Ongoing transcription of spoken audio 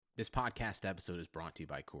This podcast episode is brought to you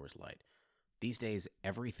by Coors Light. These days,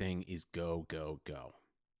 everything is go, go, go.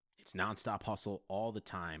 It's nonstop hustle all the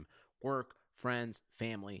time. Work, friends,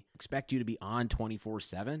 family expect you to be on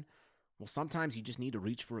 24/7. Well, sometimes you just need to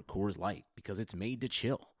reach for a Coors Light because it's made to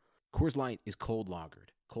chill. Coors Light is cold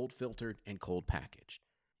lagered, cold filtered, and cold packaged.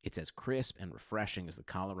 It's as crisp and refreshing as the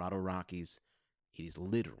Colorado Rockies. It is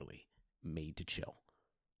literally made to chill.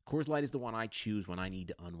 Coors Light is the one I choose when I need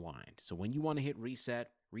to unwind. So when you want to hit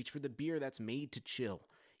reset, reach for the beer that's made to chill.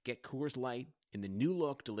 Get Coors Light in the new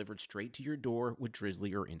look delivered straight to your door with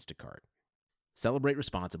Drizzly or Instacart. Celebrate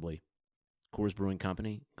responsibly. Coors Brewing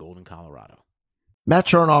Company, Golden, Colorado. Matt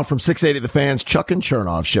Chernoff from 680 The Fans, Chuck and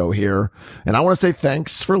Chernoff Show here. And I want to say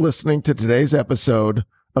thanks for listening to today's episode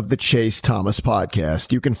of the Chase Thomas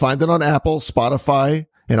Podcast. You can find it on Apple, Spotify,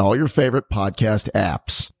 and all your favorite podcast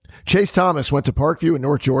apps. Chase Thomas went to Parkview in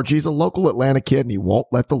North Georgia. He's a local Atlanta kid, and he won't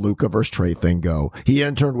let the Luka versus Trey thing go. He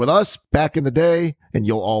interned with us back in the day, and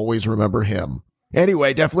you'll always remember him.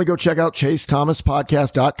 Anyway, definitely go check out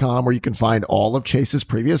ChaseThomasPodcast.com, where you can find all of Chase's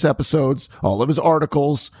previous episodes, all of his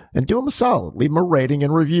articles, and do him a solid. Leave him a rating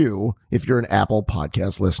and review if you're an Apple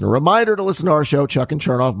Podcast listener. Reminder to listen to our show, Chuck and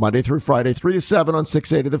Chernoff, Monday through Friday, 3 to 7 on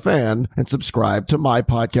 680 The Fan, and subscribe to my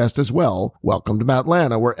podcast as well. Welcome to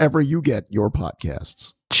Atlanta, wherever you get your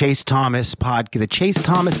podcasts. The Chase Thomas Podcast.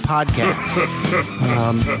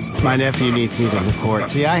 My nephew needs me to record.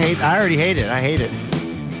 See, I already hate it. I hate it.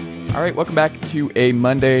 All right, welcome back to a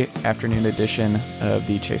Monday afternoon edition of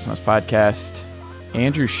the Chase Thomas Podcast.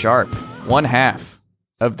 Andrew Sharp, one half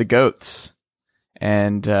of the GOATs,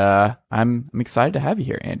 and I'm excited to have you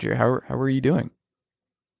here, Andrew. How are you doing?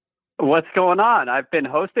 What's going on? I've been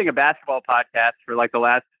hosting a basketball podcast for like the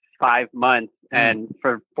last 5 months, and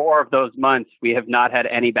for 4 of those months, we have not had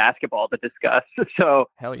any basketball to discuss. So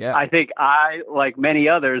hell yeah, I think like many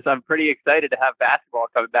others, I'm pretty excited to have basketball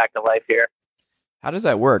coming back to life here. How does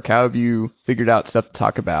that work? How have you figured out stuff to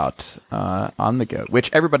talk about on the GOAT,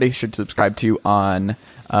 which everybody should subscribe to on,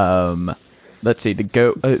 let's see, the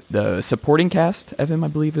GOAT, the supporting cast, Evan, I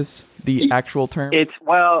believe is the actual term. It's,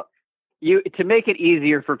 well, to make it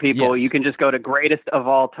easier for people, Yes. you can just go to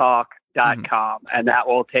greatestofalltalk.com and that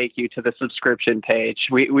will take you to the subscription page.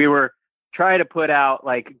 We were trying to put out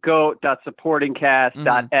like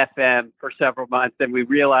goat.supportingcast.fm for several months, and we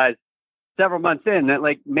realized several months in that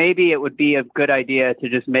like maybe it would be a good idea to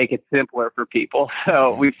just make it simpler for people.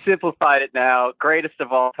 So we've simplified it now,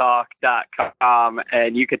 greatestofalltalk.com,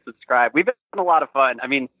 and you can subscribe. We've been having a lot of fun. I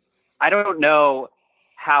mean, I don't know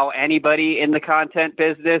how anybody in the content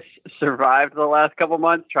business survived the last couple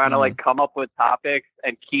months trying to like come up with topics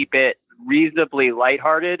and keep it reasonably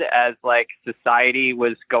lighthearted as like society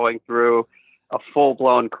was going through a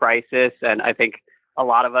full-blown crisis. And I think a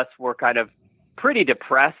lot of us were kind of pretty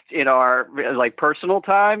depressed in our like personal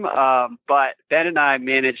time. But Ben and I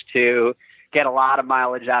managed to get a lot of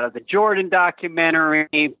mileage out of the Jordan documentary,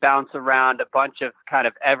 bounce around a bunch of kind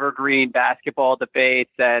of evergreen basketball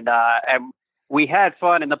debates, and we had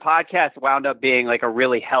fun. And the podcast wound up being like a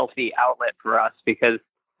really healthy outlet for us because,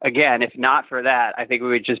 again, if not for that, I think we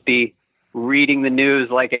would just be reading the news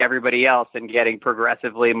like everybody else and getting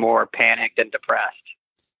progressively more panicked and depressed.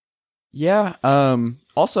 Yeah.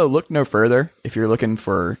 Also, look no further if you're looking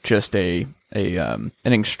for just an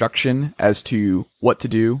instruction as to what to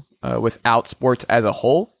do without sports as a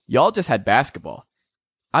whole. Y'all just had basketball.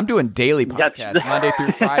 I'm doing daily podcasts Monday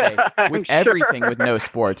through Friday with everything with no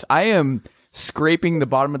sports. I am scraping the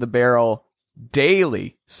bottom of the barrel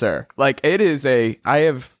daily, sir. Like it is I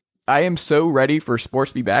am so ready for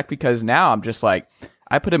sports to be back because now I'm just like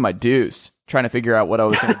I put in my dues trying to figure out what I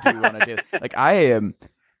was going to do on a day. Like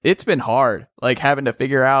it's been hard, like having to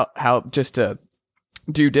figure out how just to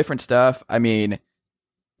do different stuff. I mean,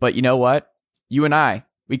 but you know what? You and I,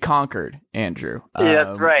 we conquered, Andrew. Yeah,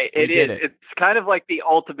 that's right. It is. It's kind of like the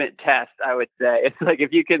ultimate test, I would say. It's like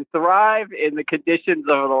if you can thrive in the conditions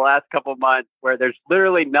over the last couple of months where there's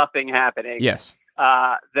literally nothing happening, yes,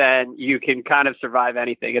 then you can kind of survive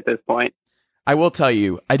anything at this point. I will tell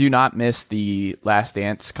you, I do not miss the Last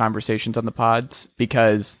Dance conversations on the pods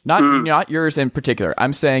because not yours in particular.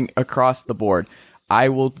 I'm saying across the board. I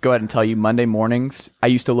will go ahead and tell you Monday mornings, I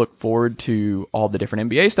used to look forward to all the different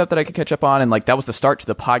NBA stuff that I could catch up on. And like, that was the start to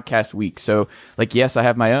the podcast week. So like, yes, I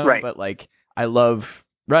have my own, but like, I love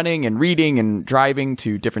running and reading and driving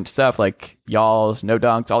to different stuff like y'all's, no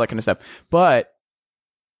dunks, all that kind of stuff. But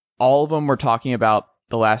all of them were talking about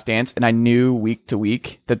The Last Dance. And I knew week to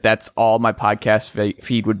week that that's all my podcast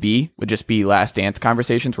feed would just be Last Dance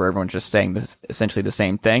conversations where everyone's just saying this, essentially the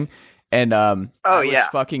same thing. And I was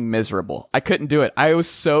fucking miserable. I couldn't do it. I was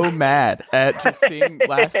so mad at just seeing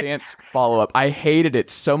Last Dance follow up. I hated it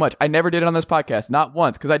so much. I never did it on this podcast, not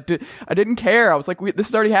once, because I didn't care. I was like, this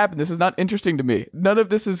has already happened. This is not interesting to me. None of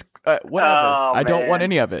this is whatever. I don't want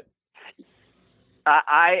any of it.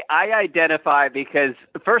 I identify because,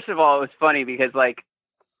 first of all, it was funny because like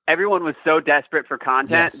everyone was so desperate for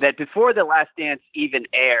content that before The Last Dance even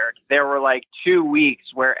aired, there were like 2 weeks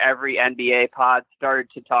where every NBA pod started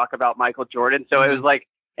to talk about Michael Jordan. So it was like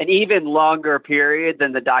an even longer period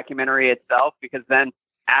than the documentary itself, because then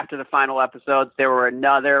after the final episodes, there were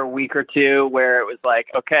another week or two where it was like,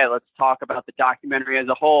 okay, let's talk about the documentary as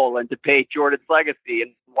a whole and debate Jordan's legacy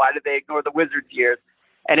and why did they ignore the Wizards years.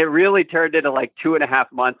 And it really turned into like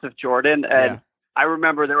 2.5 months of Jordan. And I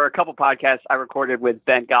remember there were a couple podcasts I recorded with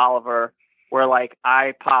Ben Golliver where like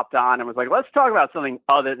I popped on and was like, let's talk about something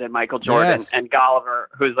other than Michael Jordan. And Golliver,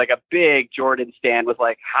 who's like a big Jordan stan, was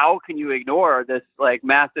like, how can you ignore this like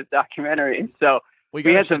massive documentary? And so we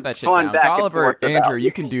had some fun back Golliver, and forth. Andrew,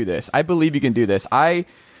 you can do this. I believe you can do this.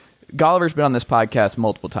 Golliver's been on this podcast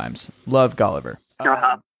multiple times. Love Golliver.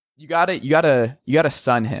 You gotta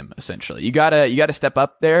sun him, essentially. You gotta step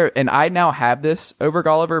up there. And I now have this over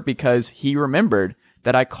Golliver because he remembered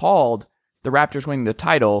that I called the Raptors winning the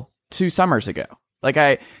title 2 summers ago.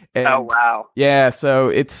 Oh wow. Yeah, so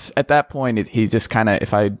it's at that point he's just kind of,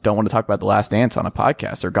 if I don't want to talk about The Last Dance on a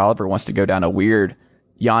podcast, or Golliver wants to go down a weird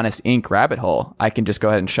Giannis Inc. rabbit hole, I can just go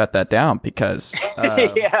ahead and shut that down because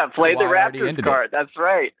play the Raptors card. That's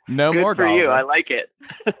right. No Good more for Golliver. you. I like it.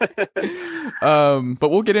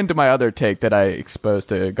 But we'll get into my other take that I exposed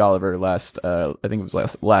to Golliver I think it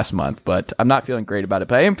was last month, but I'm not feeling great about it.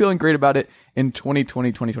 But I am feeling great about it in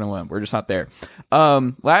 2020, 2021. We're just not there.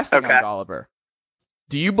 Last thing on Golliver.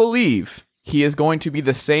 Do you believe he is going to be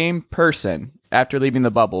the same person after leaving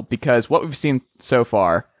the bubble? Because what we've seen so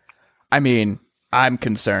far, I mean, I'm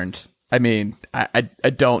concerned. I mean, I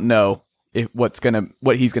don't know what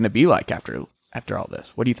he's gonna be like after all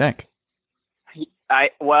this. What do you think? I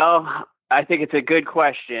think it's a good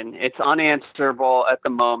question. It's unanswerable at the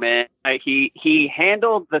moment. He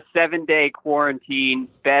handled the 7-day quarantine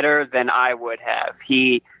better than I would have.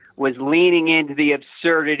 He was leaning into the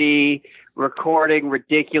absurdity, recording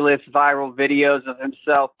ridiculous viral videos of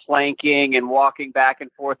himself planking and walking back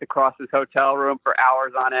and forth across his hotel room for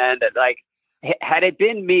hours on end. Like, had it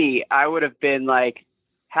been me, I would have been like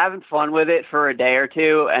having fun with it for a day or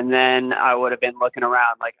two. And then I would have been looking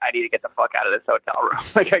around like, I need to get the fuck out of this hotel room.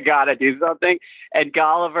 Like, I got to do something. And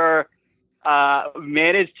Golliver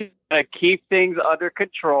managed to keep things under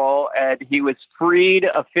control. And he was freed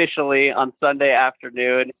officially on Sunday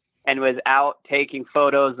afternoon and was out taking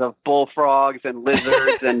photos of bullfrogs and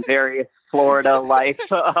lizards and various Florida life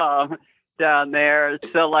down there.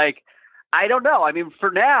 So like, I don't know. I mean, for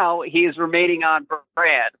now, he is remaining on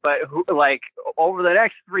brand, but over the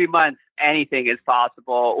next 3 months, anything is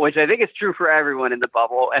possible, which I think is true for everyone in the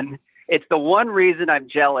bubble. And it's the one reason I'm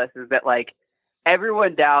jealous is that like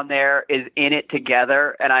everyone down there is in it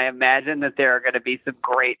together. And I imagine that there are going to be some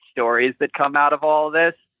great stories that come out of all of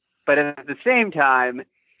this. But at the same time,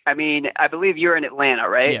 I mean, I believe you're in Atlanta,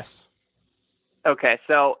 right? Yes. Okay,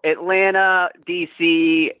 so Atlanta,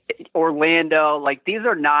 DC, Orlando, like these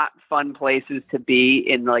are not fun places to be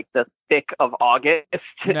in like the thick of August.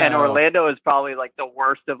 No. And Orlando is probably like the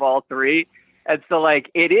worst of all three. And so like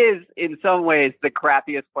it is in some ways the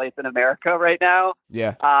crappiest place in America right now.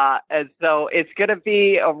 Yeah. And so it's going to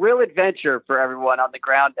be a real adventure for everyone on the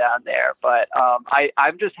ground down there. But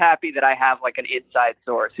I'm just happy that I have like an inside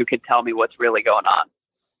source who can tell me what's really going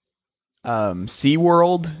on.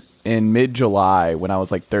 SeaWorld in mid-July when I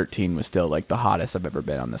was like 13 was still like the hottest I've ever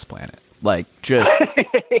been on this planet. Like just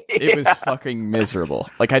it was fucking miserable.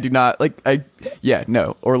 Like I do not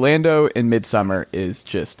Orlando in midsummer is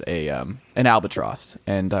just an albatross,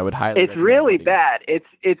 and I would highly It's really bad. It's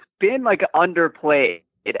been like underplayed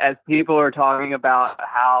as people are talking about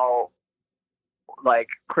how like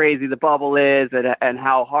crazy the bubble is and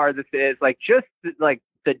how hard this is. Like just like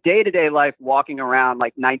the day-to-day life walking around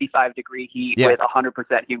like 95-degree heat with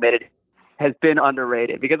 100% humidity has been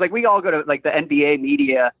underrated, because like we all go to like the NBA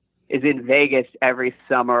media is in Vegas every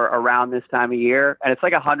summer around this time of year, and it's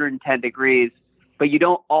like 110 degrees, but you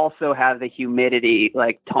don't also have the humidity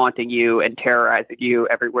like taunting you and terrorizing you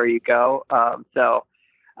everywhere you go. So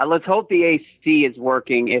let's hope the AC is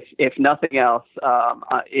working, if nothing else,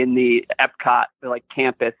 in the Epcot like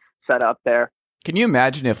campus set up there. Can you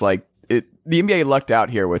imagine if like the NBA lucked out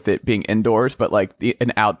here with it being indoors, but like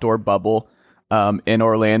an outdoor bubble in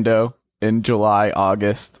Orlando in July,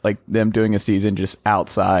 August, like them doing a season just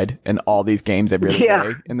outside and all these games every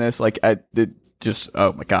other day in this, like just,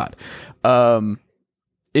 oh my God.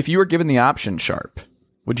 If you were given the option, Sharp,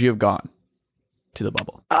 would you have gone to the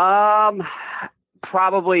bubble?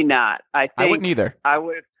 Probably not. I wouldn't either. I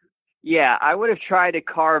would have. Yeah, I would have tried to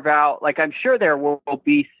carve out, like, I'm sure there will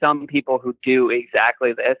be some people who do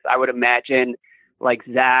exactly this. I would imagine, like,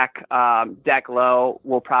 Zach Lowe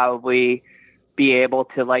will probably be able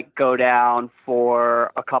to, like, go down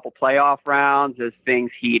for a couple playoff rounds as things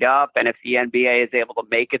heat up. And if the NBA is able to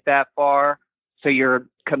make it that far, so you're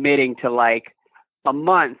committing to, like, a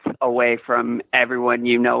month away from everyone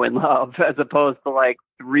you know and love, as opposed to, like,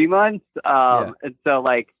 3 months. And so,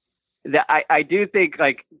 like, I do think,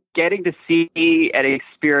 like, getting to see and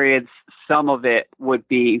experience some of it would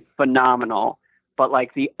be phenomenal, but,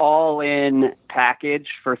 like, the all-in package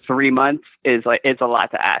for 3 months is, like, it's a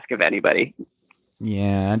lot to ask of anybody.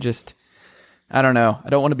 Yeah, I don't know. I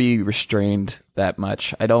don't want to be restrained that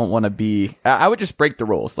much. I don't want to be. I would just break the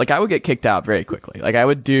rules. Like, I would get kicked out very quickly. Like, I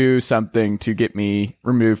would do something to get me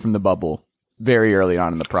removed from the bubble very early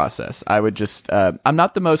on in the process. I would just. I'm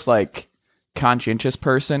not the most, like, conscientious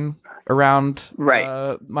person around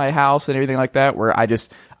my house and everything like that, where I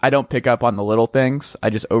don't pick up on the little things. I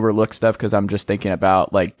just overlook stuff because I'm just thinking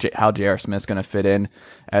about, like, how J.R. Smith's going to fit in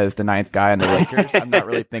as the 9th guy in the Lakers. I'm not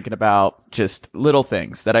really thinking about just little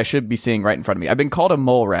things that I should be seeing right in front of me. I've been called a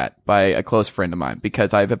mole rat by a close friend of mine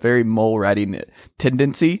because I have a very mole ratting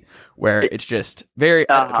tendency where it's just very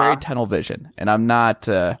tunnel vision, and I'm not.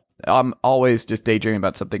 I'm always just daydreaming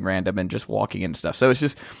about something random and just walking into stuff. So it's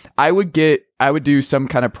just, I would do some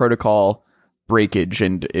kind of protocol breakage,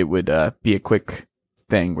 and it would be a quick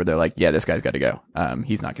thing where they're like, yeah, this guy's got to go.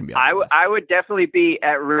 He's not going to be on I would definitely be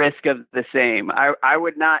at risk of the same. I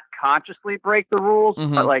would not consciously break the rules,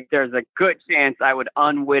 but, like, there's a good chance I would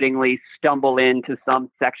unwittingly stumble into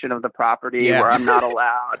some section of the property where I'm not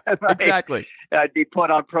allowed. Like, exactly. I'd be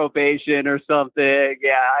put on probation or something.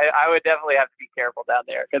 Yeah, I would definitely have to be careful down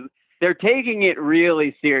there because they're taking it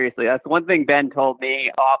really seriously. That's one thing Ben told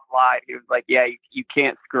me offline. He was like, yeah, you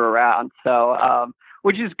can't screw around. So,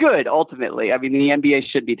 which is good, ultimately. I mean, the NBA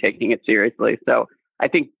should be taking it seriously. So I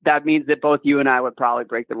think that means that both you and I would probably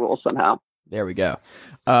break the rules somehow. There we go.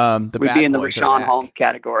 We'd be in the Rashawn Holmes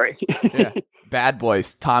category. Yeah. Bad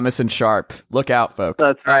boys, Thomas and Sharp. Look out, folks.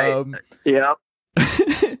 That's right. Yep.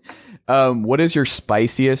 What is your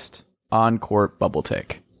spiciest on-court bubble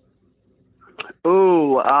take?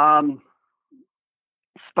 Ooh,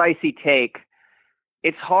 spicy take.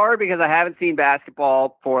 It's hard because I haven't seen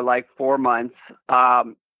basketball for like 4 months.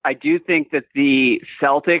 I do think that the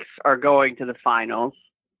Celtics are going to the finals,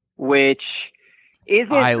 which isn't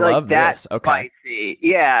like that spicy.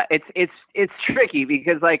 Yeah, it's tricky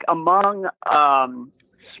because, like, among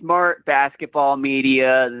smart basketball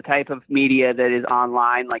media, the type of media that is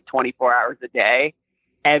online like 24 hours a day,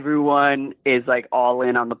 everyone is like all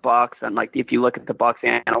in on the Bucks. And, like, if you look at the Bucks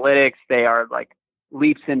analytics, they are like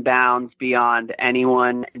leaps and bounds beyond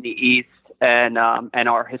anyone in the East, and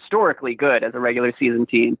are historically good as a regular season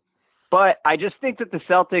team. But I just think that the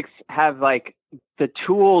Celtics have like the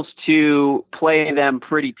tools to play them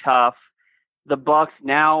pretty tough. The Bucks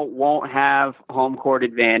now won't have home court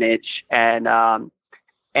advantage, and I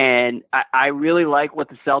really like what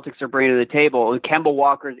the Celtics are bringing to the table. Kemba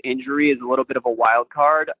Walker's injury is a little bit of a wild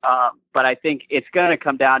card, but I think it's going to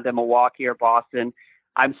come down to Milwaukee or Boston.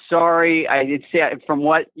 I'm sorry. I did say, from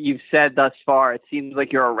what you've said thus far, it seems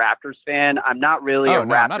like you're a Raptors fan. I'm not really I'm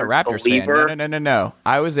not a Raptors believer. fan. No.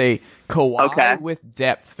 I was a Kawhi with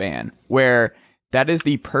depth fan, where that is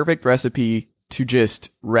the perfect recipe to just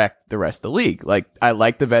wreck the rest of the league. Like, I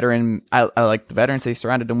like the veteran. I like the veterans they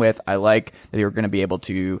surrounded him with. I like that they were going to be able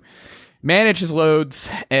to manage his loads,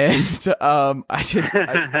 and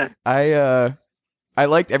I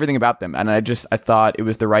liked everything about them, and I thought it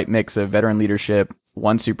was the right mix of veteran leadership,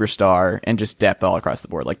 one superstar, and just depth all across the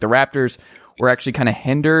board. Like, the Raptors were actually kind of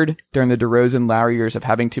hindered during the DeRozan Lowry years of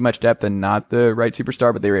having too much depth and not the right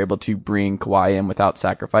superstar, but they were able to bring Kawhi in without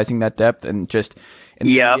sacrificing that depth. And just in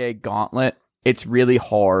the NBA gauntlet, it's really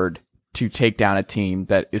hard to take down a team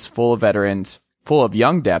that is full of veterans, full of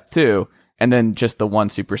young depth too, and then just the one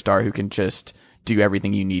superstar who can just do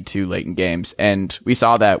everything you need to late in games. And we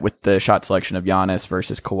saw that with the shot selection of Giannis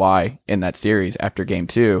versus Kawhi in that series after game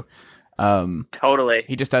 2. Totally.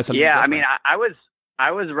 He just does something different. I mean,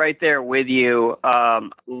 I was right there with you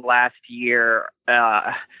last year.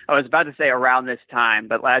 I was about to say around this time,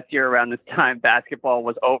 but last year around this time, basketball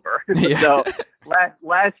was over. So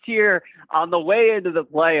last year, on the way into the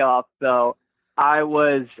playoffs, though, I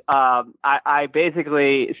was I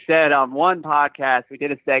basically said on one podcast, we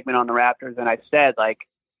did a segment on the Raptors, and I said, like,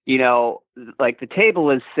 you know, like, the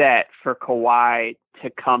table is set for Kawhi to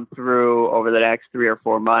come through over the next 3 or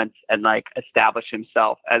 4 months and like establish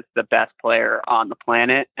himself as the best player on the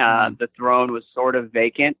planet. The throne was sort of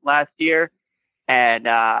vacant last year, and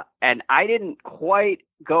I didn't quite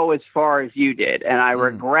go as far as you did, and I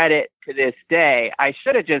regret it to this day. I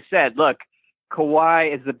should have just said, look,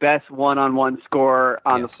 Kawhi is the best one-on-one scorer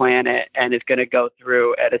on the planet and is going to go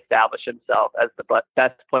through and establish himself as the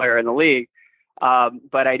best player in the league.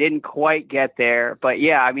 But I didn't quite get there. But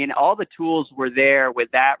yeah, I mean, all the tools were there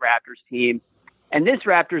with that Raptors team. And this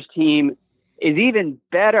Raptors team is even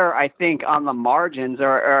better, I think, on the margins,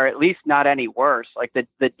 or at least not any worse. Like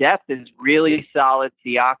the depth is really solid.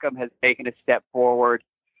 Siakam has taken a step forward.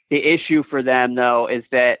 The issue for them, though, is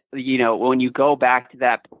that, you know, when you go back to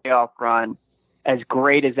that playoff run, as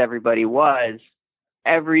great as everybody was,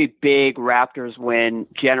 every big Raptors win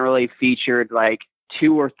generally featured like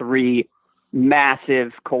 2 or 3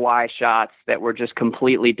 massive Kawhi shots that were just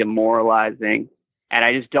completely demoralizing. And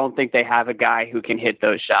I just don't think they have a guy who can hit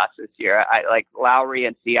those shots this year. I like Lowry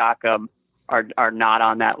and Siakam are not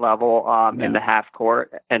on that level in the half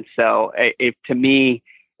court. And so to me,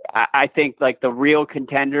 I think like the real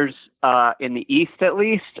contenders in the East, at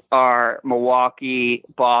least, are Milwaukee,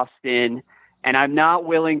 Boston, and I'm not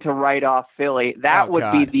willing to write off Philly. That would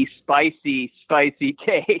be the spicy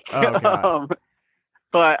take.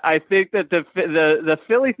 But I think that the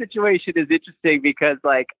Philly situation is interesting because,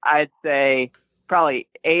 like, I'd say probably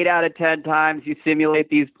 8 out of 10 times you simulate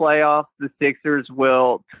these playoffs, the Sixers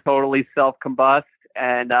will totally self-combust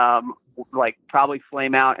and like probably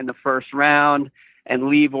flame out in the first round and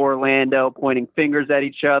leave Orlando pointing fingers at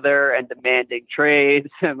each other and demanding trades,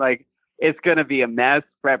 and like it's going to be a mess.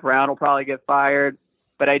 Brett Brown will probably get fired.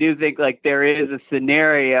 But I do think like there is a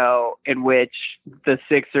scenario in which the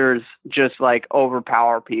Sixers just like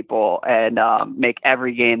overpower people and make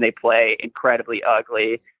every game they play incredibly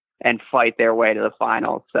ugly and fight their way to the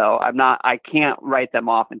finals. So I can't write them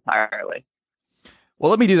off entirely.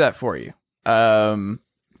 Well, let me do that for you. I'm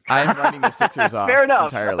writing the Sixers off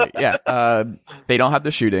entirely. Yeah. They don't have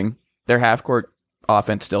the shooting. Their half court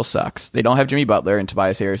offense still sucks. They don't have Jimmy Butler, and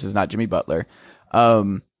Tobias Harris is not Jimmy Butler.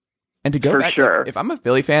 And to go back, like, if I'm a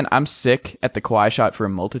Philly fan, I'm sick at the Kawhi shot for a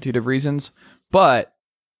multitude of reasons. But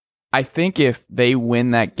I think if they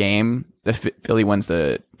win that game, the Philly wins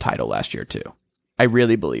the title last year too. I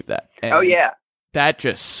really believe that. And that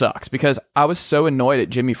just sucks because I was so annoyed at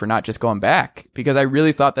Jimmy for not just going back, because I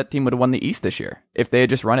really thought that team would have won the East this year. If they had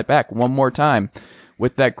just run it back one more time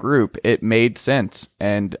with that group, it made sense.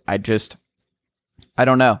 And I don't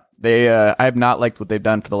know. I have not liked what they've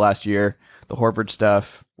done for the last year. The Horford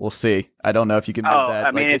stuff, we'll see. I don't know if you can make that.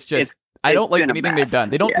 I mean, I don't like anything they've done.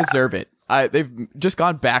 They don't deserve it. They've just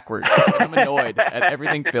gone backwards. I'm annoyed at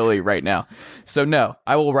everything Philly right now. So no,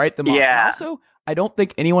 I will write them off. And also, I don't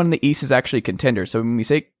think anyone in the East is actually contenders. So when we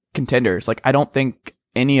say contenders, like I don't think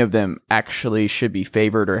any of them actually should be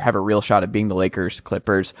favored or have a real shot at being the Lakers,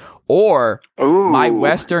 Clippers, or my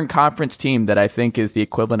Western Conference team that I think is the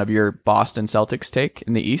equivalent of your Boston Celtics take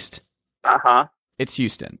in the East. It's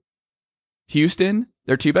Houston. Houston,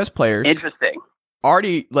 their 2 best players. Interesting.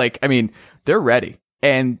 Already, like, I mean, they're ready.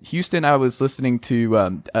 And Houston, I was listening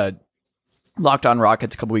to Locked On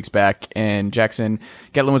Rockets a couple weeks back, and Jackson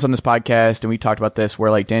Gatlin was on this podcast, and we talked about this,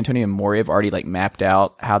 where like D'Antoni and Morey have already like mapped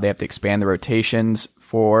out how they have to expand the rotations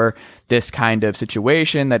for this kind of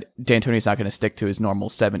situation, that D'Antoni's not going to stick to his normal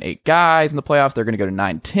 7-8 guys in the playoffs. They're going to go to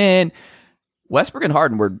 9-10. Westbrook and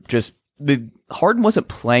Harden were just... Harden wasn't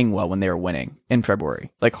playing well when they were winning in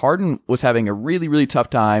February. Like Harden was having a really, really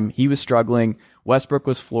tough time. He was struggling. Westbrook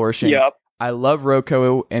was flourishing. Yep. I love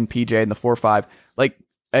Rocco and PJ in the 4-5. Like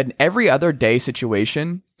an every other day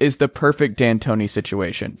situation is the perfect D'Antoni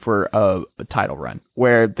situation for a title run,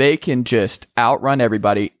 where they can just outrun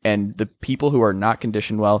everybody, and the people who are not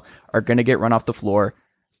conditioned well are going to get run off the floor.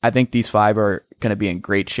 I think these 5 are going to be in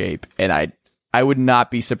great shape, and I would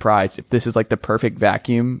not be surprised if this is like the perfect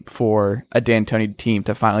vacuum for a D'Antoni team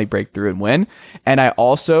to finally break through and win. And I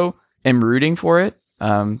also am rooting for it.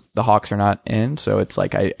 The Hawks are not in, so it's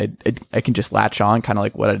like I can just latch on, kind of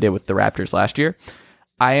like what I did with the Raptors last year.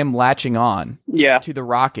 I am latching on to the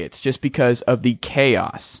Rockets just because of the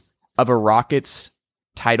chaos of a Rockets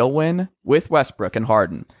title win with Westbrook and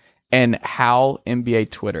Harden, and how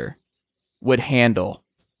NBA Twitter would handle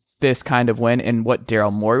this kind of win, and what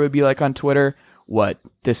Daryl Morey would be like on Twitter, what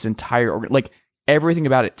this entire, like everything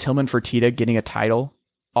about it. Tillman Fertitta getting a title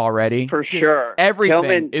already. For sure.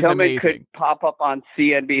 Everything is Tillman amazing. Could pop up on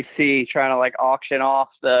CNBC trying to like auction off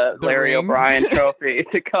the Larry ring? O'Brien trophy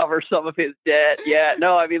to cover some of his debt. Yeah.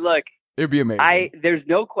 No, I mean, look, It'd be amazing. there's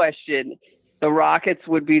no question the Rockets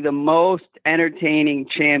would be the most entertaining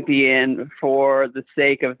champion for the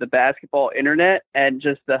sake of the basketball internet and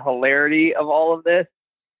just the hilarity of all of this.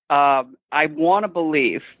 I want to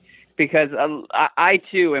believe, because I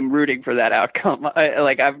too am rooting for that outcome.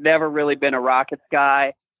 I've never really been a Rockets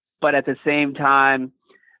guy, but at the same time,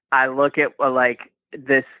 I look at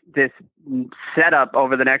this setup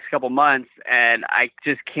over the next couple months, and I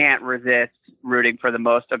just can't resist rooting for the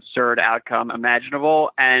most absurd outcome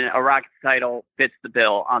imaginable. And a Rockets title fits the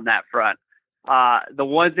bill on that front. The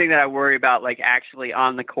one thing that I worry about, actually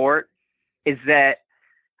on the court, is that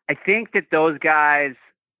I think that those guys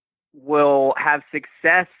will have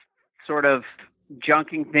success sort of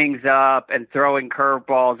junking things up and throwing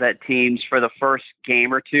curveballs at teams for the first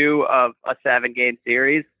game or two of a 7-game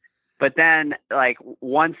series. But then,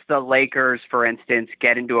 once the Lakers, for instance,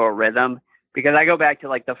 get into a rhythm, because I go back to,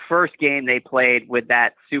 the first game they played with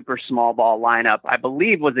that super small ball lineup, I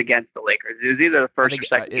believe was against the Lakers. It was either the first or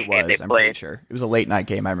second game they played. I'm pretty sure. It was a late night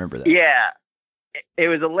game. I remember that. Yeah. It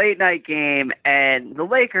was a late night game, and the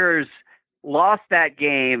Lakers lost that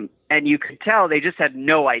game, and you could tell they just had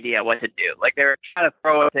no idea what to do. They were trying to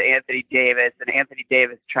throw it to Anthony Davis, and Anthony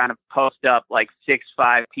Davis trying to post up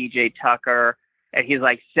 6'5" PJ Tucker, and he's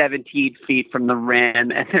 17 feet from the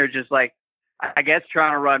rim, and they're just I guess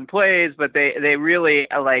trying to run plays, but they really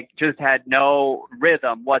just had no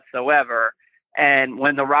rhythm whatsoever. And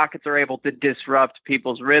when the Rockets are able to disrupt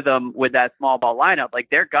people's rhythm with that small ball lineup,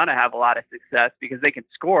 they're gonna have a lot of success because they can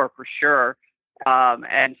score for sure.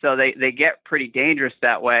 And so they get pretty dangerous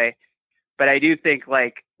that way. But I do think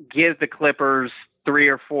give the Clippers 3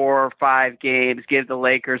 or 4 or 5 games, give the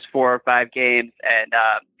Lakers 4 or 5 games, and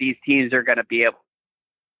these teams are going to be able.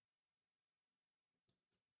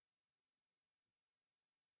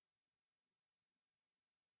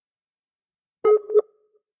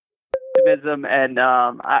 Optimism, and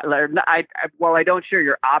while I don't share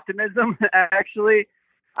your optimism, actually,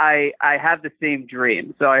 I have the same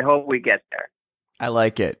dream. So I hope we get there. I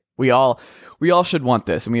like it. We all should want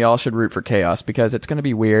this, and we all should root for chaos, because it's going to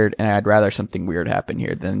be weird, and I'd rather something weird happen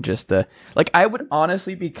here than just I would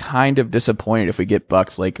honestly be kind of disappointed if we get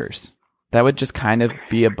Bucks Lakers. That would just kind of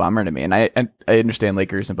be a bummer to me. And I understand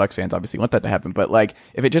Lakers and Bucks fans obviously want that to happen, but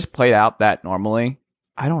if it just played out that normally,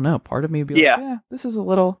 I don't know. Part of me would be this is a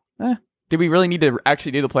little. Did we really need to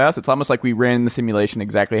actually do the playoffs? It's almost like we ran the simulation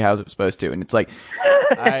exactly how it was supposed to. And it's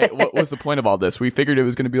what was the point of all this? We figured it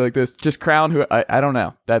was going to be like this. Just crown who, I don't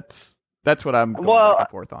know. That's what I'm going back and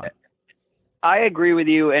forth on. I agree with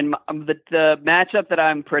you. And the matchup that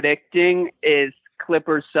I'm predicting is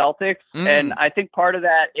Clippers Celtics. And I think part of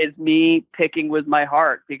that is me picking with my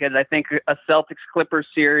heart, because I think a Celtics Clippers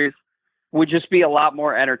series would just be a lot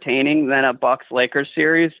more entertaining than a Bucks Lakers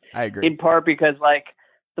series. I agree. In part because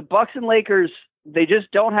the Bucks and Lakers, they just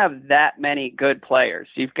don't have that many good players.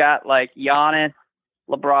 You've got Giannis,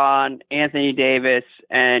 LeBron, Anthony Davis,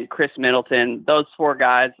 and Chris Middleton. Those 4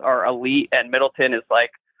 guys are elite, and Middleton is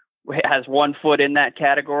has 1 foot in that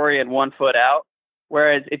category and 1 foot out.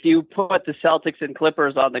 Whereas if you put the Celtics and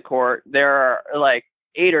Clippers on the court, there are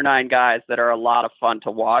 8 or 9 guys that are a lot of fun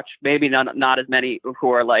to watch. Maybe not as many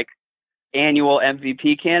who are annual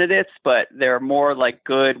MVP candidates, but they're more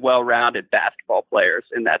good, well-rounded basketball players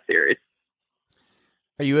in that series.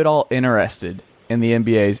 Are you at all interested in the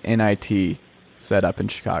NBA's NIT setup in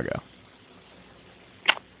Chicago?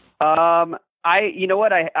 You know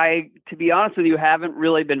what? I to be honest with you, haven't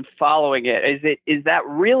really been following it. Is that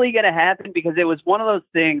really going to happen? Because it was one of those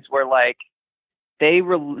things where they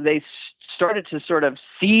started to sort of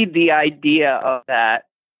seed the idea of that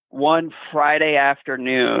one Friday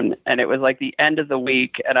afternoon, and it was the end of the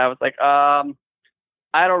week, and I was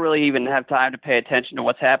I don't really even have time to pay attention to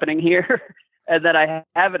what's happening here. And then I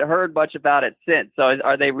haven't heard much about it since. So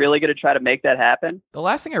are they really going to try to make that happen? The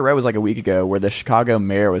last thing I read was a week ago, where the Chicago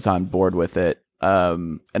mayor was on board with it.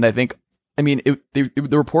 And I think, the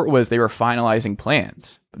report was they were finalizing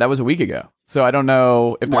plans, but that was a week ago. So I don't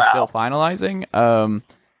know if they're still finalizing.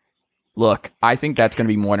 Look, I think that's going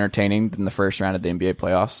to be more entertaining than the first round of the NBA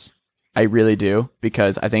playoffs. I really do,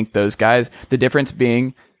 because I think those guys, the difference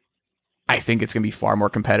being, I think it's going to be far more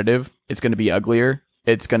competitive. It's going to be uglier.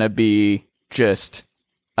 It's going to be just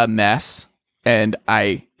a mess. And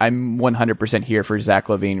I'm 100% here for Zach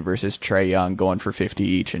LaVine versus Trae Young going for 50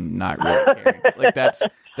 each and not really caring.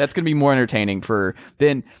 That's going to be more entertaining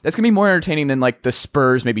than the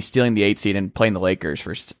Spurs maybe stealing the 8 seed and playing the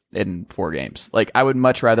Lakers in 4 games. I would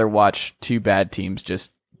much rather watch 2 bad teams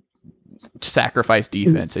just sacrifice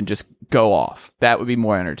defense and just go off. That would be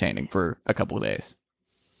more entertaining for a couple of days.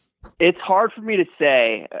 It's hard for me to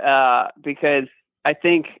say because I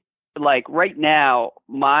think like right now,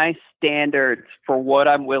 my standards for what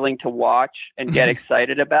I'm willing to watch and get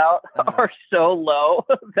excited about are so low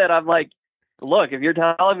that I'm like, look, if you're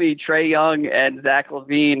telling me Trae Young and Zach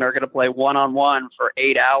LaVine are going to play one-on-one for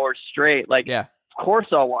 8 hours straight, like, Yeah. of course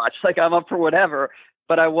I'll watch. Like, I'm up for whatever.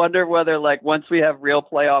 But I wonder whether, like, once we have real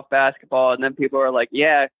playoff basketball and then people are like,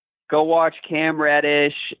 yeah, go watch Cam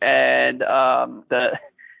Reddish and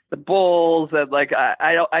the Bulls, and like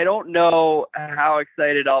I don't know how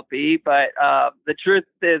excited I'll be, but the truth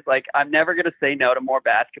is, like, I'm never going to say no to more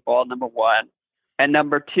basketball, number one. And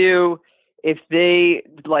number two, if they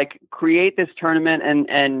like create this tournament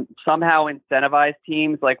and somehow incentivize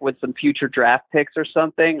teams like with some future draft picks or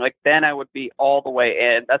something, like then I would be all the way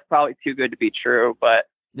in. That's probably too good to be true, but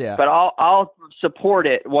Yeah. but I'll support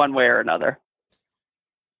it one way or another.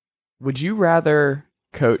 Would you rather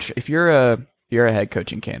coach if you're a head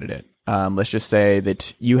coaching candidate? Let's just say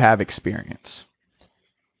that you have experience.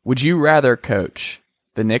 Would you rather coach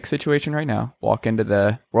the Knicks situation right now, walk into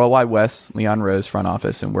the Worldwide West Leon Rose front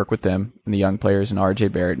office and work with them and the young players and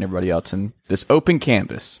RJ Barrett and everybody else in this open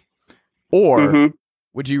canvas? Or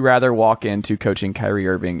would you rather walk into coaching Kyrie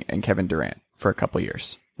Irving and Kevin Durant for a couple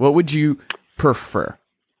years? What would you prefer?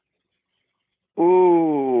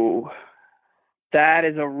 Ooh, that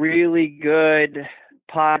is a really good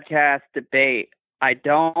podcast debate. I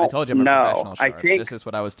told you I'm a know. professional, Sharp. I think this is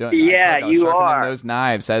what I was doing. Yeah, I was you sharpening are. those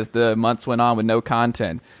knives as the months went on with no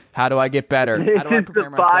content. How do I get better? This How do I is prepare the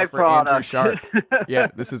myself for Andrew byproduct. Sharp? Yeah,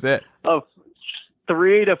 this is it. Of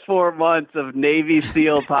 3 to 4 months of Navy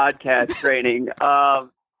SEAL podcast training.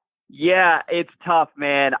 Yeah, it's tough,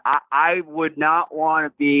 man. I would not want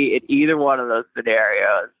to be in either one of those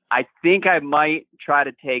scenarios. I think I might try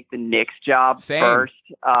to take the Knicks job first,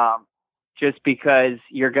 just because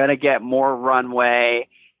you're going to get more runway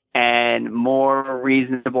and more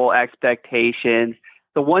reasonable expectations.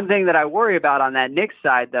 The one thing that I worry about on that Knicks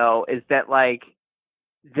side, though, is that, like,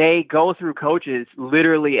 they go through coaches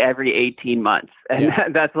literally every 18 months. And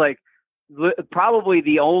that's, like, probably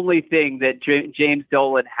the only thing that James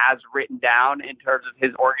Dolan has written down in terms of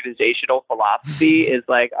his organizational philosophy is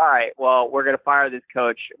like, all right, well, we're going to fire this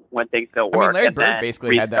coach when things don't work. I mean, Larry Bird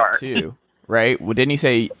basically had that too, right? Well, didn't he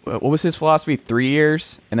say, what was his philosophy? 3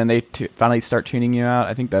 years, and then they finally start tuning you out?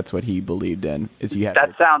 I think that's what he believed in. Is you had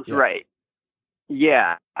that sounds right.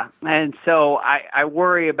 Yeah. And so I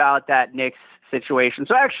worry about that Knicks situation.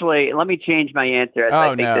 So actually, let me change my answer as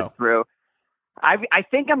I think this through. I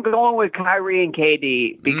think I'm going with Kyrie and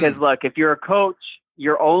KD because, look, if you're a coach,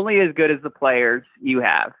 you're only as good as the players you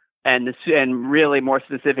have. And really, more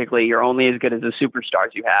specifically, you're only as good as the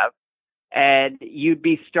superstars you have. And you'd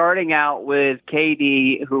be starting out with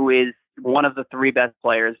KD, who is one of the 3 best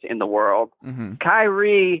players in the world.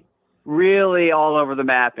 Kyrie, really all over the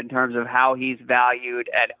map in terms of how he's valued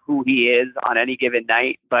and who he is on any given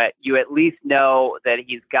night. But you at least know that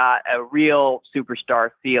he's got a real superstar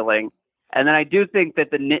ceiling. And then I do think that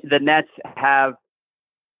the Nets have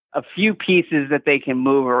a few pieces that they can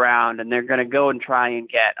move around, and they're going to go and try and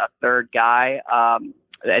get a third guy.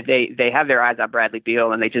 They have their eyes on Bradley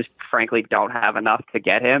Beal, and they just frankly don't have enough to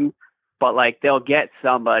get him. But like they'll get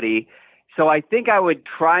somebody. So I think I would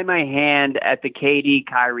try my hand at the KD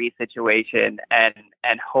Kyrie situation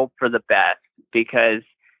and hope for the best, because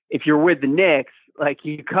if you're with the Knicks, like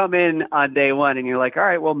you come in on day one and you're like, all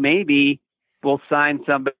right, well maybe we'll sign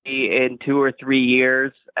somebody in 2 or 3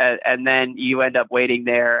 years, and then you end up waiting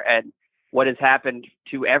there. And what has happened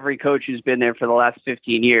to every coach who's been there for the last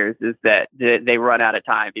 15 years is that they run out of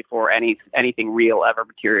time before anything real ever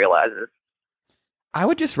materializes. I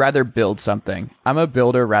would just rather build something. I'm a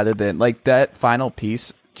builder rather than like that final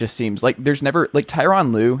piece. Just seems like there's never like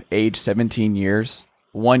Tyronn Lue, age 17 years,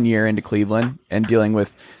 1 year into Cleveland and dealing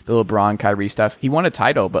with the LeBron Kyrie stuff. He won a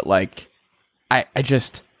title, but like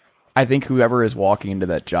I think whoever is walking into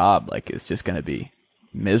that job, like, is just going to be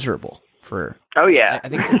miserable for. Oh yeah, I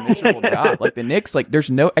think it's a miserable job. Like the Knicks, like there's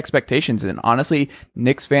no expectations, and honestly,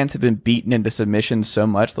 Knicks fans have been beaten into submission so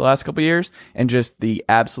much the last couple of years, and just the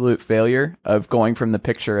absolute failure of going from the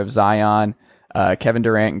picture of Zion, Kevin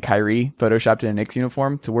Durant, and Kyrie photoshopped in a Knicks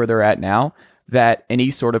uniform to where they're at now, that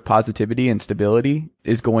any sort of positivity and stability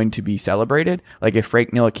is going to be celebrated. Like if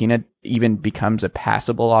Frank Ntilikina even becomes a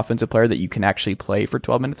passable offensive player that you can actually play for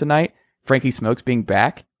 12 minutes a night, Frankie Smokes being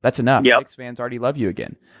back, that's enough. Yep. Knicks fans already love you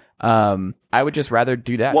again. I would just rather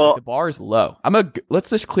do that. Well, like the bar is low.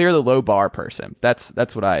 Let's just clear the low bar person. That's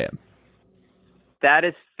what I am. That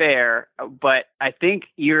is fair, but I think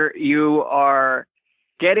you are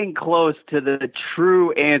getting close to the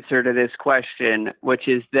true answer to this question, which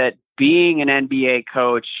is that being an NBA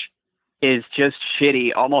coach is just shitty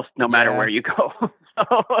almost no matter where you go.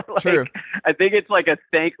 So, True. I think it's like a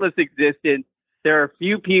thankless existence. There are a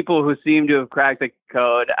few people who seem to have cracked the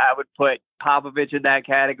code. I would put Popovich in that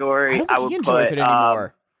category. I don't think would he enjoys put, it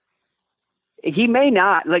anymore. He may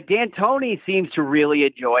not. Like D'Antoni seems to really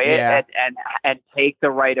enjoy it and take the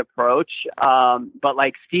right approach. But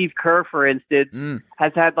like Steve Kerr, for instance,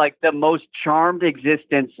 has had like the most charmed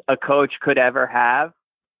existence a coach could ever have.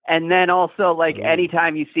 And then also, like,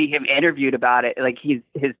 anytime you see him interviewed about it, like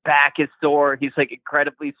his back is sore. He's like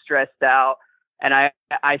incredibly stressed out. And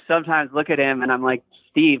I sometimes look at him and I'm like,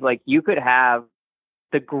 Steve, like you could have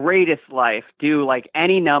the greatest life, do like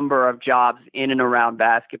any number of jobs in and around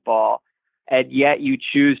basketball, and yet you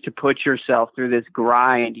choose to put yourself through this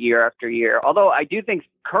grind year after year. Although I do think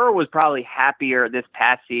Kerr was probably happier this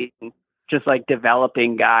past season, just like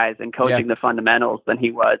developing guys and coaching the fundamentals than he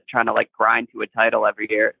was trying to like grind to a title every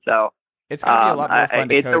year. So it's going to be a lot more fun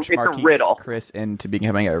to coach Marquise Chris into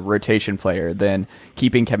becoming a rotation player than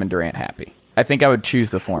keeping Kevin Durant happy. I think I would choose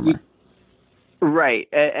the former. Right.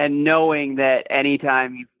 And knowing that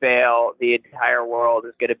anytime you fail, the entire world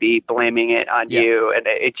is going to be blaming it on you. And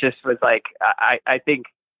it just was like, I think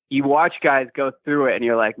you watch guys go through it and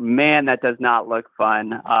you're like, man, that does not look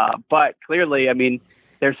fun. But clearly, I mean,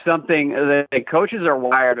 there's something the coaches are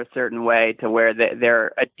wired a certain way to where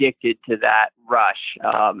they're addicted to that rush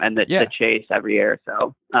and the chase every year.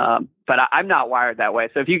 So, but I'm not wired that way.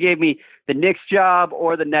 So if you gave me the Knicks job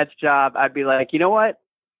or the Nets job, I'd be like, you know what?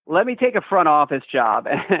 Let me take a front office job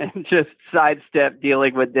and just sidestep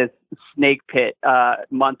dealing with this snake pit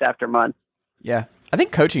month after month. Yeah. I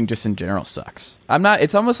think coaching just in general sucks.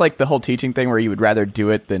 It's almost like the whole teaching thing where you would rather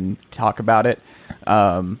do it than talk about it.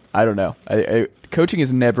 I don't know. Coaching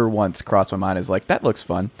has never once crossed my mind as like, that looks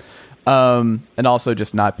fun. And also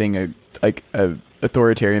just not being a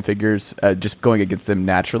authoritarian figures, just going against them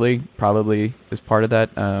naturally probably is part of that.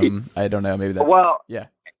 I don't know. Maybe that's, yeah.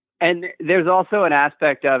 And there's also an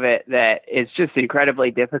aspect of it that is just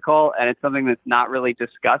incredibly difficult, and it's something that's not really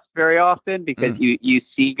discussed very often because you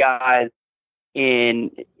see guys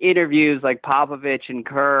in interviews like Popovich and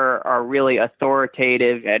Kerr are really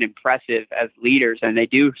authoritative and impressive as leaders, and they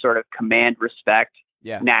do sort of command respect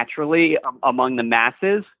naturally among the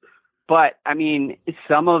masses. But I mean,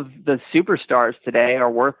 some of the superstars today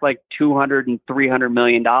are worth like $200 and $300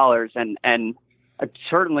 million, and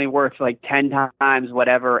certainly worth like 10 times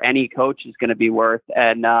whatever any coach is going to be worth.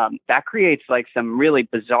 And that creates like some really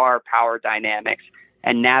bizarre power dynamics,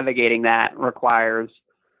 and navigating that requires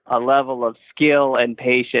a level of skill and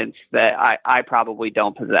patience that I probably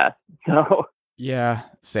don't possess. So yeah,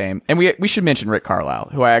 same. And we should mention Rick Carlisle,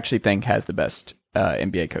 who I actually think has the best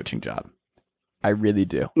NBA coaching job. I really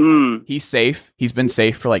do. He's safe. He's been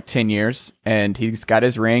safe for like 10 years, and he's got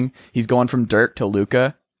his ring. He's going from Dirk to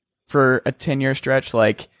Luka for a 10-year stretch.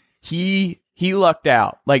 Like he lucked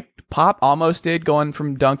out. Like Pop almost did, going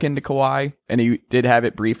from Duncan to Kawhi, and he did have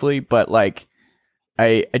it briefly, but like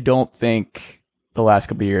I don't think the last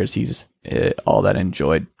couple of years he's all that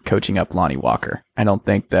enjoyed coaching up Lonnie Walker. I don't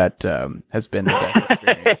think that has been the best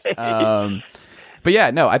experience. But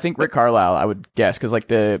yeah, no, I think Rick Carlisle, I would guess, because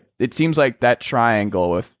like it seems like that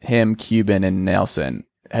triangle with him, Cuban, and Nelson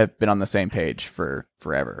have been on the same page for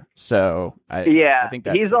forever. So I think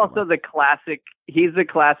that's he's also the classic. He's the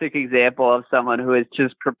classic example of someone who is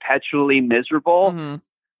just perpetually miserable,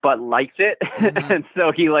 but likes it, and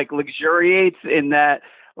so he like luxuriates in that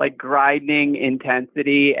like grinding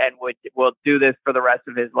intensity, and will do this for the rest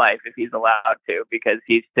of his life if he's allowed to, because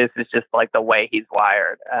this is just like the way he's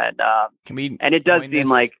wired. And and it does seem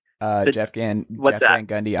like Jeff Van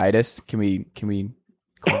Gundy-itis. Can we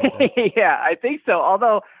yeah, I think so.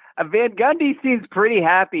 Although Van Gundy seems pretty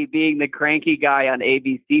happy being the cranky guy on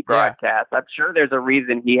ABC broadcast. I'm sure there's a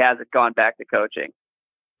reason he hasn't gone back to coaching.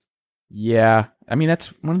 Yeah, I mean that's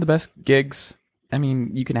one of the best gigs. I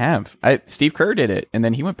mean, you can have. Steve Kerr did it, and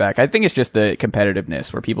then he went back. I think it's just the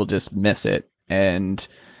competitiveness where people just miss it, and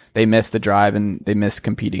they miss the drive, and they miss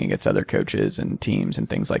competing against other coaches and teams and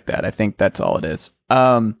things like that. I think that's all it is.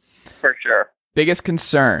 For sure. Biggest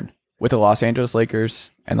concern with the Los Angeles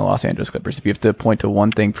Lakers and the Los Angeles Clippers, if you have to point to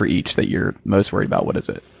one thing for each that you're most worried about, what is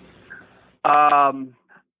it?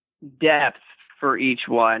 Depth for each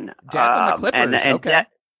one. Depth on the Clippers, okay.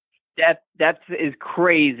 Depth is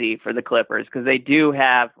crazy for the Clippers because they do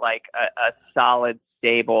have like a solid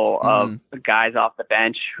stable of guys off the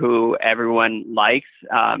bench who everyone likes,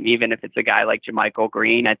 even if it's a guy like JaMychal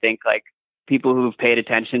Green. I think like people who've paid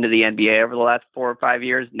attention to the NBA over the last 4 or 5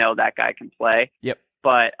 years know that guy can play. Yep.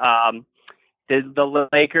 But the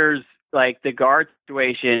Lakers, like the guard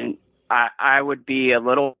situation, I would be a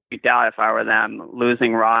little freaked out if I were them,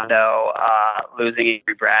 losing Rondo, losing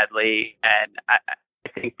Avery Bradley, and I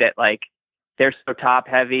think that like they're so top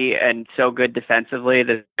heavy and so good defensively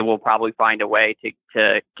that they will probably find a way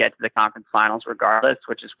to get to the conference finals regardless,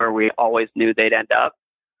 which is where we always knew they'd end up.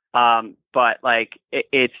 But like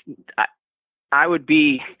I would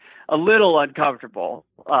be a little uncomfortable.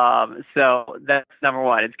 So that's number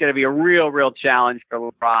one. It's going to be a real challenge for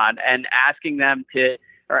LeBron, and asking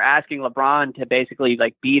LeBron to basically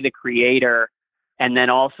like be the creator and then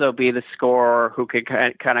also be the scorer who could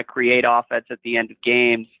kind of create offense at the end of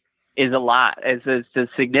games is a lot. It's a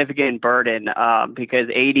significant burden, because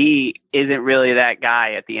AD isn't really that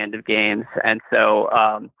guy at the end of games. And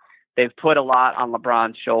so, they've put a lot on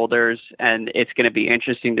LeBron's shoulders, and it's going to be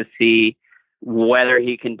interesting to see whether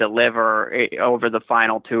he can deliver over the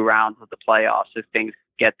final 2 rounds of the playoffs if things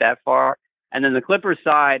get that far. And then the Clippers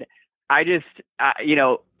side, I just,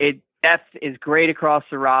 depth is great across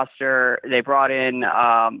the roster. They brought in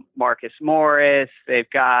Marcus Morris. They've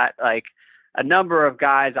got like a number of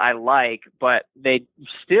guys I like, but they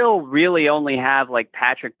still really only have like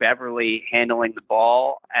Patrick Beverley handling the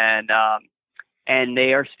ball, and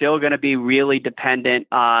they are still going to be really dependent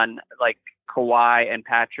on like Kawhi and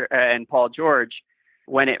Patrick and Paul George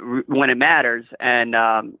when it matters, and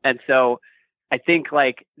so I think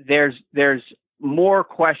like there's more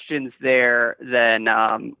questions there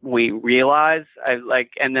than we realize.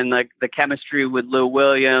 And then like the chemistry with Lou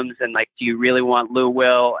Williams, and like, do you really want Lou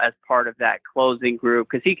Will as part of that closing group?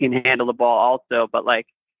 Because he can handle the ball also, but like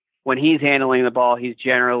when he's handling the ball, he's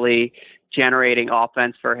generally generating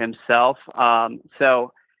offense for himself.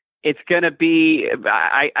 So it's going to be,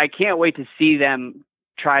 I can't wait to see them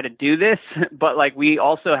try to do this, but like we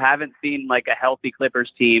also haven't seen like a healthy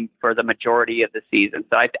Clippers team for the majority of the season.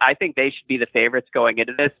 So I think they should be the favorites going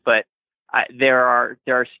into this, but there are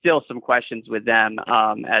still some questions with them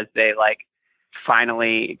as they like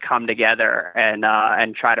finally come together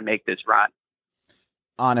and try to make this run.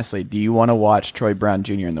 Honestly, do you want to watch Troy Brown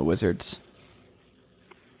Jr. and the Wizards?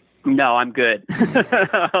 No, I'm good.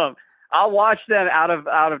 I'll watch them out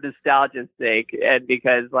of nostalgia's sake, and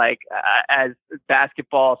because like as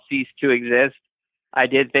basketball ceased to exist, I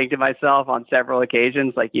did think to myself on several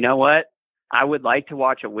occasions, like, you know what, I would like to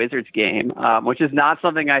watch a Wizards game, which is not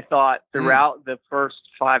something I thought throughout the first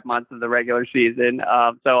 5 months of the regular season.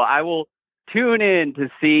 So I will tune in to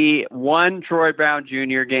see one Troy Brown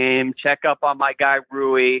Jr. game, check up on my guy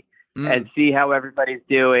Rui, and see how everybody's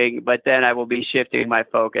doing. But then I will be shifting my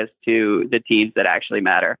focus to the teams that actually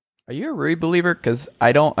matter. Are you a Rui believer? Because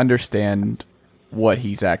I don't understand what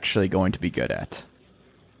he's actually going to be good at.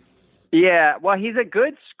 Yeah, well, he's a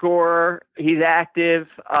good scorer. He's active.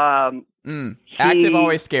 Active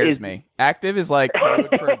always scares me. Active is like code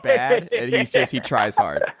for bad, and he tries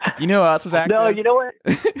hard. You know who else is active? No, you know what?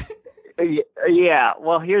 Yeah,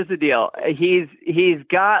 well, here's the deal. He's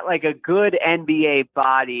got like a good NBA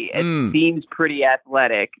body and seems pretty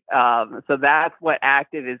athletic. So that's what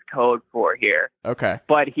active is code for here. Okay.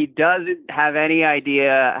 But he doesn't have any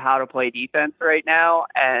idea how to play defense right now,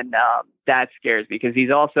 and that scares me because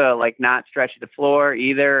he's also like not stretching the floor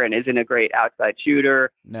either, and isn't a great outside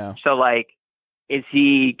shooter. No. So like, is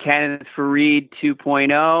he Kenneth Faried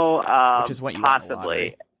 2.0? Which is what you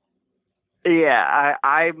possibly. Yeah,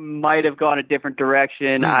 I might have gone a different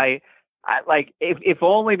direction. I like if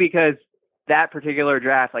only because that particular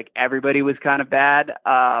draft, like everybody was kind of bad.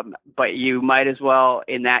 But you might as well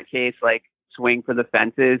in that case like swing for the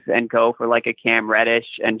fences and go for like a Cam Reddish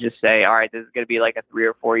and just say, all right, this is going to be like a 3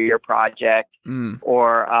 or 4 year project.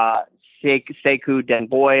 Or Sekou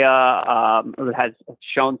Demboya has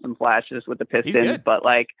shown some flashes with the Pistons, but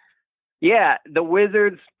like. Yeah, the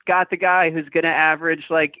Wizards got the guy who's going to average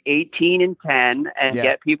like 18 and 10 and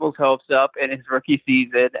get people's hopes up in his rookie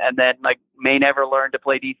season, and then like may never learn to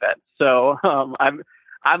play defense. So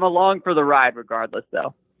I'm along for the ride regardless,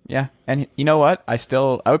 though. Yeah, and you know what? I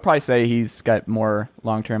would probably say he's got more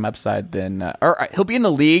long-term upside than, or he'll be in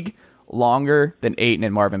the league longer than Ayton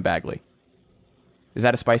and Marvin Bagley. Is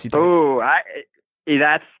that a spicy take? Oh,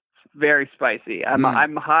 that's very spicy.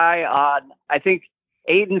 I'm high on. I think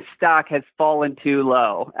Ayton's stock has fallen too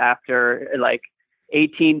low after like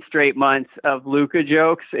 18 straight months of Luka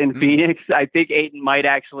jokes in Phoenix. I think Ayton might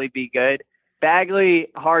actually be good. Bagley,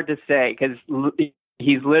 hard to say because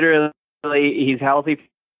he's healthy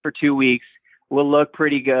for 2 weeks, will look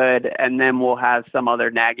pretty good, and then we'll have some other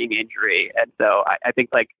nagging injury. And so I think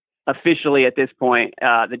like officially at this point,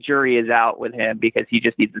 the jury is out with him because he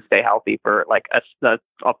just needs to stay healthy for like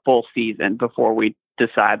a full season before we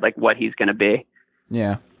decide like what he's going to be.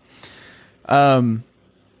 Yeah.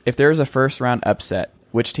 If there's a first round upset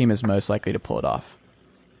which team is most likely to pull it off?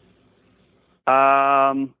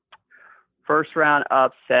 First round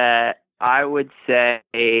upset, I would say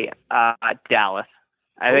Dallas.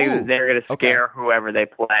 I think they're going to scare whoever they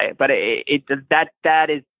play, but that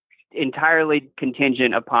is entirely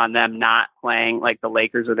contingent upon them not playing like the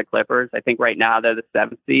Lakers or the Clippers. I think right now they're the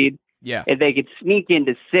 7th seed. Yeah. If they could sneak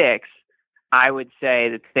into 6, I would say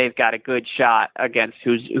that they've got a good shot against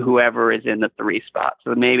whoever is in the 3 spot.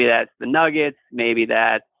 So maybe that's the Nuggets, maybe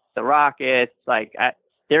that's the Rockets. Like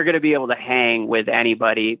they're going to be able to hang with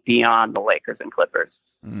anybody beyond the Lakers and Clippers.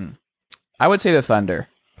 I would say the Thunder,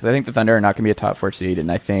 because I think the Thunder are not going to be a top 4 seed, and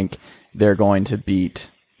I think they're going to beat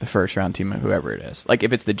the first round team of whoever it is. Like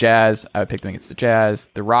if it's the Jazz, I would pick them against the Jazz.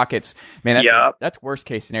 The Rockets, man, that's worst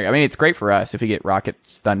case scenario. I mean, it's great for us if we get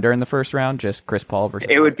Rockets Thunder in the first round, just Chris Paul versus.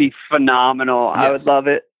 It would be phenomenal. Yes. I would love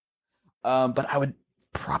it. But I would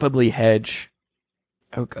probably hedge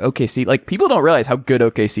OKC. Like people don't realize how good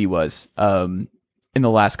OKC was in the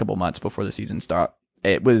last couple months before the season started.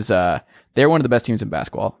 It was they're one of the best teams in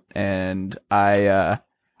basketball, and I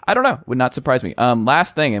don't know, would not surprise me.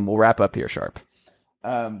 Last thing, and we'll wrap up here, Sharp.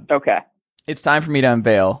 Okay. It's time for me to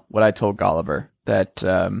unveil what I told Golliver that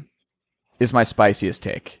is my spiciest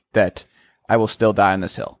take, that I will still die on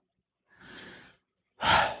this hill.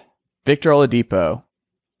 Victor Oladipo,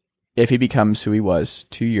 if he becomes who he was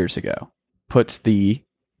 2 years ago, puts the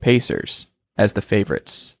Pacers as the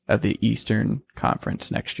favorites of the Eastern Conference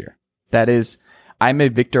next year. That is, I'm a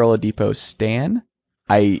Victor Oladipo stan.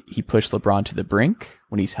 He pushed LeBron to the brink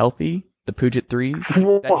when he's healthy. The Puget threes.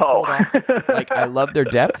 Whoa. Like, I love their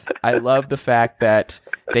depth. I love the fact that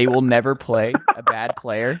they will never play a bad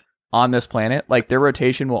player on this planet. Like, their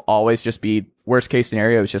rotation will always just be, worst case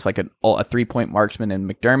scenario, it's just like a 3-point marksman in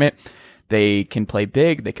McDermott. They can play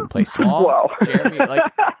big. They can play small. Whoa. Jeremy, like,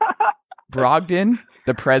 Brogdon,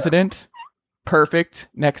 the president, perfect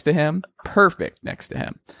next to him.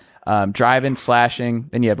 Driving, slashing.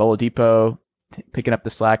 Then you have Oladipo picking up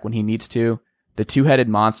the slack when he needs to. The two-headed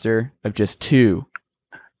monster of just two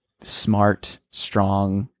smart,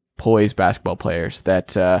 strong, poised basketball players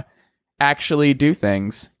that actually do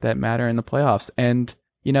things that matter in the playoffs. And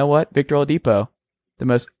you know what? Victor Oladipo, the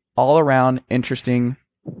most all-around interesting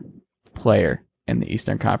player in the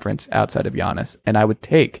Eastern Conference outside of Giannis. And I would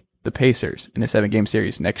take the Pacers in a 7-game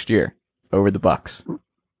series next year over the Bucks.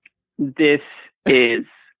 This is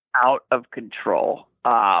out of control.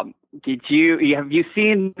 Have you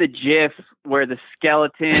seen the GIF where the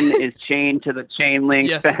skeleton is chained to the chain link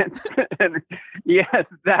fence? Yes,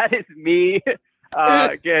 that is me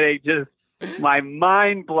getting just my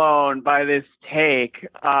mind blown by this take.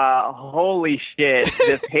 Holy shit,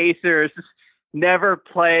 the Pacers never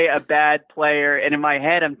play a bad player. And in my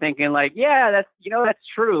head, I'm thinking like, yeah, that's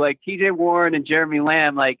true. Like TJ Warren and Jeremy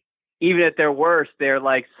Lamb, like even at their worst, they're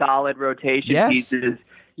like solid rotation pieces.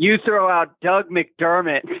 You throw out Doug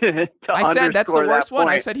McDermott. I said that's the worst one.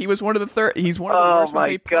 Point. I said he was one of the third. He's one of the worst ones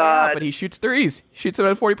they play out, but he shoots threes. Shoots them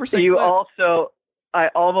at 40%. I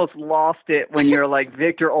almost lost it when you're like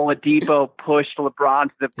Victor Oladipo pushed LeBron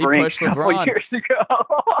to the brink a couple years ago.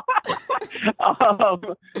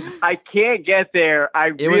 I can't get there.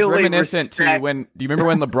 It was reminiscent to when. Do you remember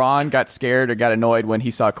when LeBron got scared or got annoyed when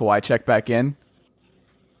he saw Kawhi check back in?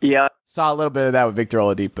 Yeah, saw a little bit of that with Victor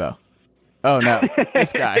Oladipo. Oh no,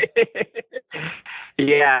 this guy.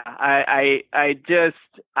 Yeah, I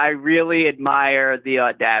really admire the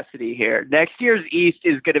audacity here. Next year's East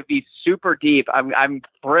is going to be super deep. I'm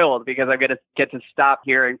thrilled because I'm going to get to stop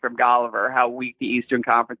hearing from Golliver how weak the Eastern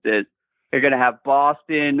Conference is. They're going to have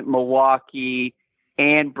Boston, Milwaukee,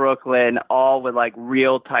 and Brooklyn all with like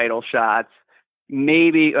real title shots.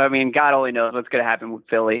 Maybe, I mean, God only knows what's going to happen with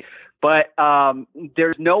Philly. But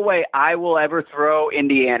there's no way I will ever throw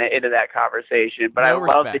Indiana into that conversation. But I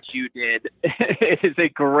love that you did. It is a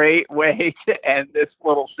great way to end this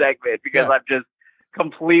little segment because I'm just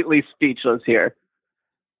completely speechless here.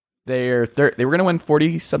 They were going to win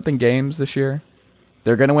 40-something games this year.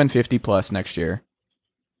 They're going to win 50-plus next year.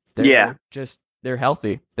 They're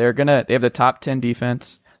healthy. They have the top 10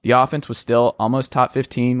 defense. The offense was still almost top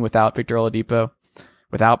 15 without Victor Oladipo,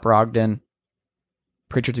 without Brogdon.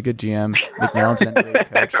 Pritchard's a good GM. McMillan's an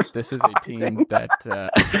NBA coach. This is a team that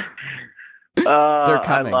they're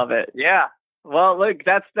coming. I love it. Yeah. Well, look,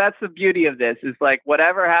 that's the beauty of this. Is like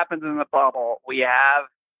whatever happens in the bubble, we have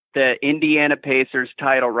the Indiana Pacers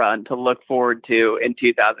title run to look forward to in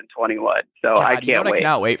 2021. So I can't wait. I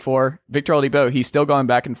cannot wait for Victor Oladipo. He's still going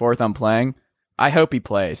back and forth on playing. I hope he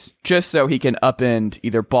plays just so he can upend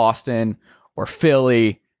either Boston or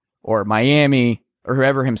Philly or Miami or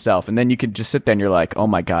whoever himself, and then you could just sit there and you're like, oh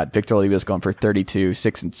my God, Victor Oliva's going for 32,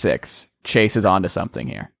 6-6. Chase is onto something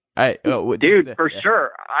here. Dude, for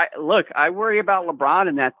sure. I worry about LeBron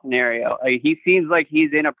in that scenario. He seems like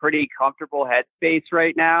he's in a pretty comfortable headspace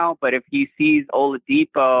right now, but if he sees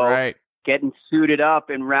Oladipo getting suited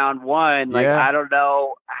up in round one, I don't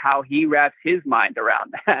know how he wraps his mind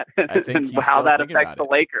around that and how that affects the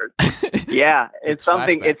Lakers. Yeah, it's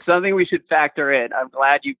something. Flashbacks. It's something we should factor in. I'm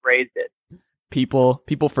glad you phrased it.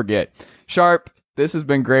 People forget. Sharp, this has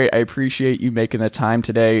been great. I appreciate you making the time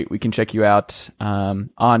today. We can check you out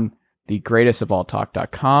on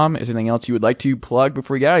thegreatestofalltalk.com. Is there anything else you would like to plug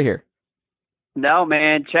before we get out of here? No,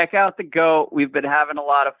 man. Check out the GOAT. We've been having a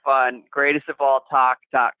lot of fun.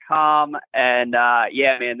 Greatestofalltalk.com. And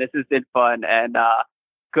yeah, man, this has been fun. And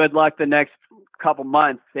good luck the next couple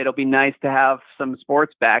months. It'll be nice to have some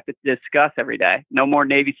sports back to discuss every day. No more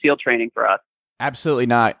Navy SEAL training for us. Absolutely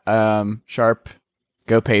not. Sharp,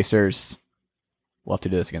 go Pacers. We'll have to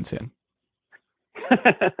do this again soon. All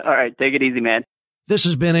right. Take it easy, man. This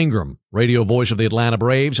is Ben Ingram, radio voice of the Atlanta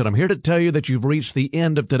Braves, and I'm here to tell you that you've reached the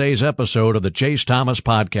end of today's episode of the Chase Thomas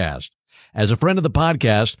Podcast. As a friend of the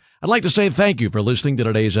podcast, I'd like to say thank you for listening to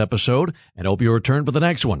today's episode and hope you return for the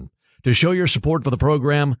next one. To show your support for the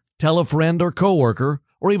program, tell a friend or coworker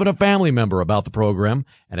or even a family member about the program.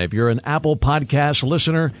 And if you're an Apple Podcast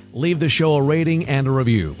listener, leave the show a rating and a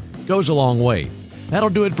review. It goes a long way. That'll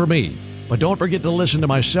do it for me. But don't forget to listen to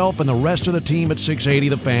myself and the rest of the team at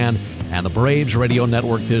 680 The Fan and the Braves Radio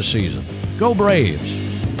Network this season. Go Braves!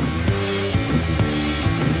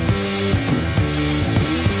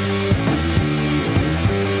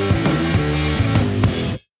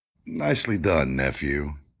 Nicely done,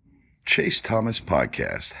 nephew. Chase Thomas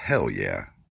Podcast. Hell yeah.